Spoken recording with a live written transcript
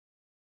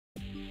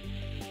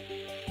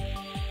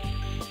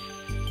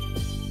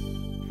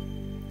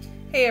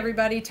Hey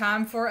everybody,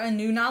 time for a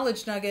new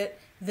knowledge nugget.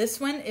 This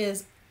one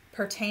is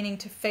pertaining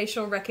to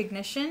facial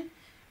recognition.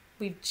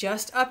 We've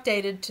just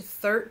updated to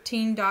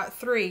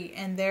 13.3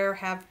 and there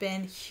have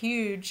been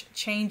huge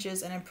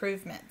changes and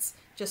improvements.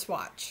 Just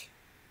watch.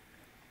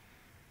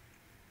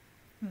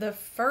 The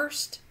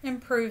first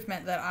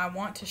improvement that I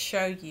want to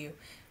show you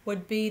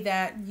would be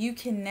that you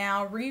can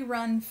now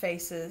rerun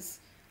faces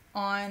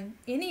on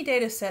any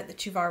data set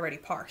that you've already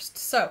parsed.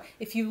 So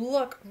if you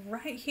look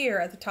right here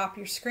at the top of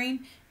your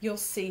screen, you'll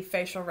see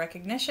facial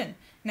recognition.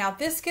 Now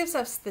this gives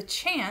us the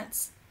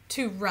chance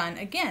to run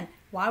again.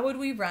 Why would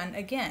we run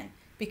again?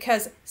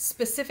 Because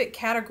specific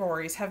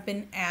categories have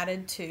been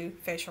added to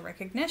facial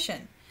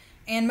recognition.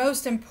 And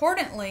most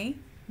importantly,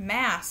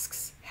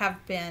 masks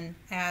have been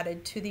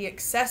added to the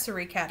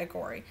accessory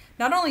category.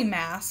 Not only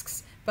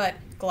masks, but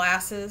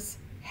glasses,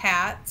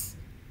 hats,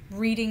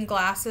 reading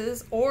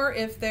glasses, or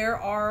if there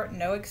are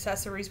no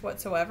accessories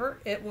whatsoever,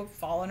 it will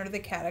fall under the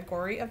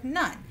category of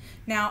none.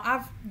 Now,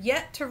 I've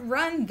yet to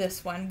run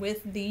this one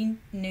with the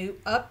new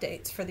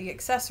updates for the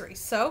accessories.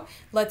 So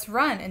let's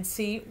run and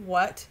see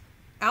what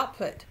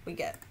output we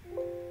get.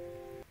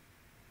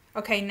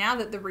 Okay, now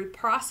that the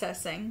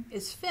reprocessing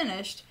is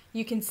finished,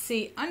 you can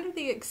see under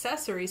the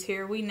accessories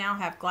here, we now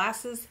have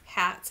glasses,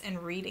 hats,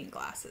 and reading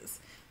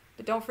glasses.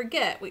 But don't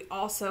forget, we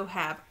also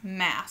have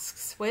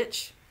masks,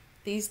 which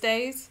these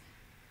days,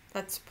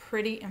 that's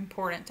pretty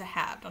important to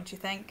have, don't you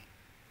think?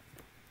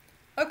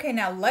 Okay,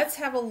 now let's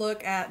have a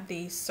look at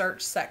the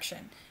search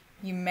section.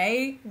 You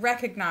may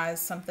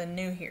recognize something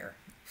new here,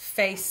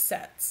 face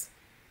sets.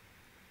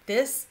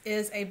 This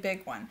is a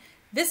big one.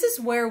 This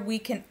is where we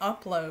can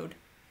upload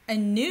a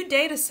new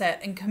data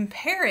set and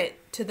compare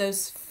it to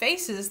those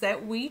faces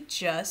that we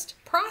just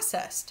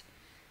processed.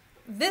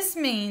 This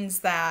means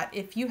that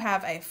if you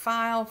have a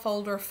file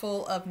folder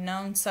full of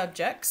known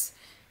subjects,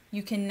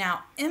 you can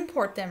now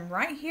import them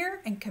right here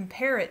and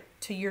compare it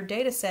to your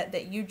data set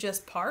that you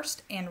just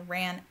parsed and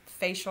ran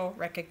facial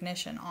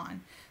recognition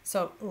on.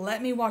 So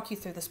let me walk you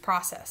through this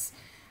process.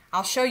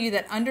 I'll show you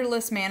that under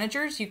list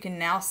managers, you can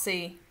now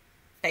see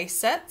face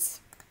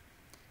sets.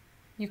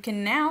 You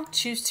can now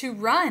choose to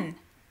run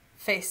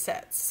face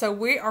sets. So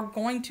we are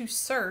going to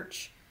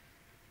search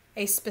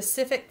a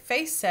specific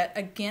face set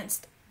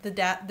against the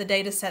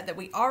data set that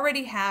we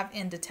already have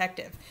in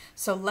Detective.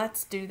 So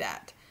let's do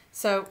that.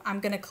 So I'm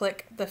going to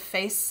click the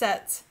Face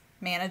Sets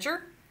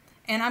Manager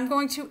and I'm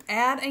going to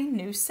add a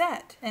new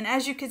set. And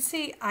as you can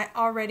see, I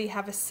already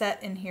have a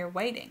set in here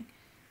waiting.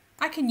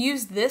 I can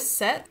use this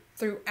set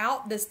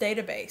throughout this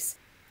database.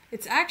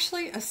 It's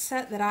actually a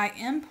set that I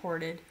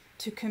imported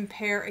to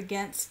compare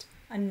against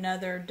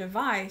another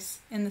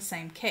device in the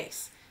same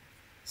case.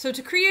 So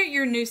to create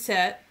your new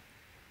set,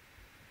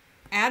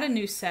 add a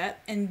new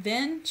set and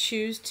then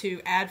choose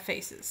to add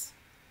faces.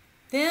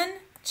 Then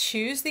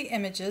choose the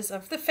images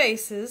of the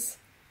faces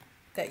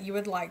that you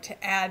would like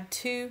to add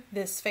to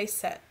this face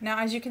set. Now,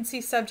 as you can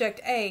see,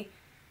 subject A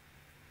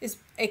is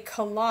a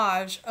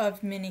collage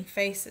of many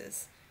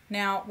faces.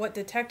 Now, what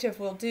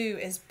Detective will do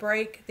is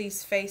break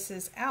these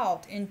faces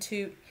out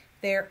into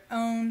their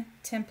own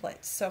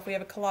templates. So if we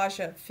have a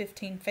collage of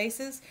 15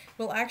 faces,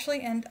 we'll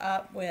actually end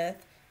up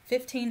with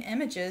 15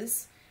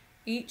 images,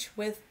 each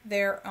with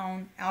their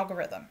own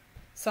algorithm.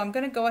 So I'm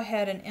going to go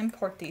ahead and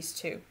import these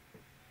two.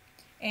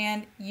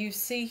 And you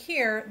see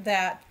here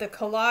that the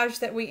collage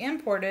that we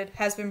imported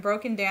has been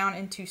broken down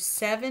into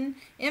 7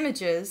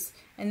 images,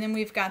 and then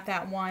we've got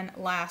that one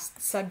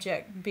last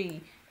subject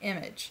B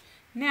image.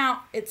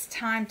 Now it's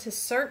time to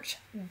search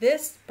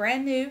this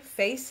brand new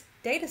face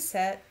data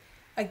set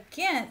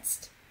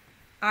against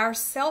our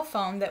cell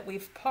phone that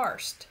we've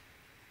parsed.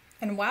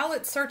 And while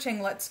it's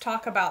searching, let's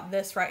talk about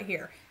this right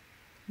here,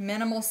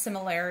 minimal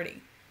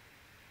similarity.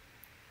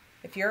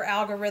 If your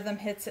algorithm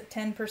hits at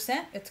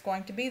 10%, it's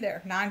going to be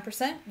there.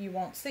 9%, you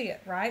won't see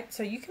it, right?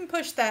 So you can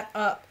push that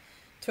up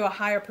to a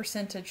higher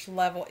percentage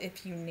level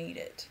if you need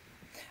it.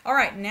 All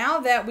right, now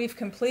that we've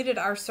completed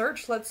our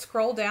search, let's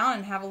scroll down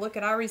and have a look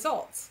at our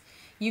results.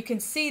 You can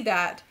see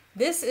that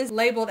this is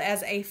labeled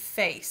as a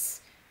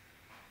face.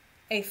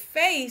 A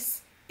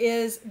face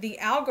is the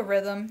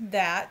algorithm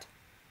that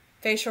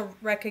facial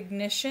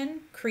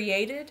recognition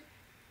created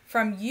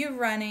from you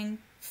running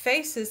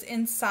faces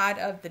inside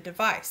of the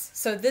device.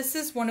 So this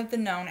is one of the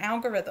known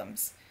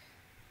algorithms.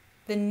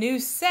 The new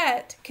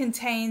set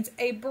contains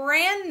a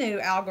brand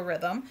new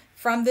algorithm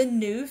from the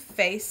new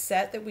face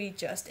set that we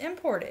just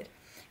imported.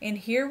 And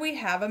here we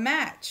have a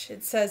match.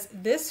 It says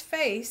this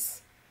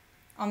face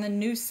on the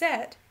new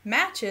set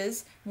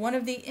matches one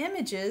of the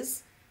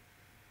images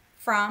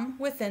from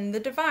within the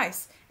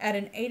device at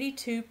an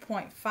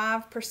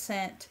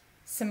 82.5%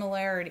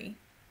 similarity.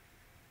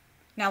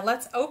 Now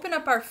let's open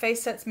up our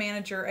Face Sets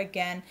Manager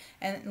again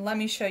and let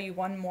me show you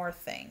one more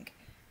thing.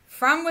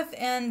 From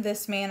within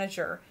this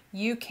manager,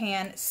 you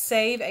can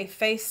save a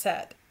face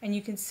set and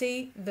you can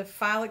see the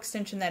file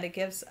extension that it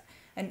gives,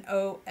 an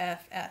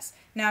OFS.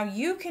 Now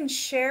you can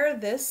share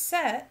this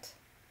set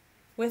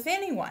with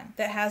anyone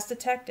that has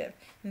Detective.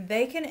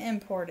 They can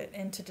import it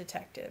into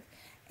Detective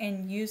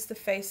and use the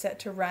face set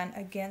to run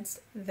against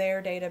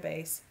their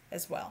database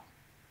as well.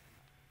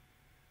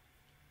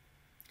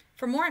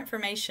 For more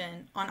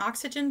information on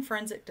Oxygen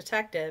Forensic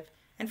Detective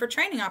and for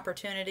training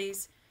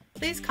opportunities,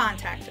 please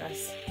contact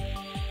us.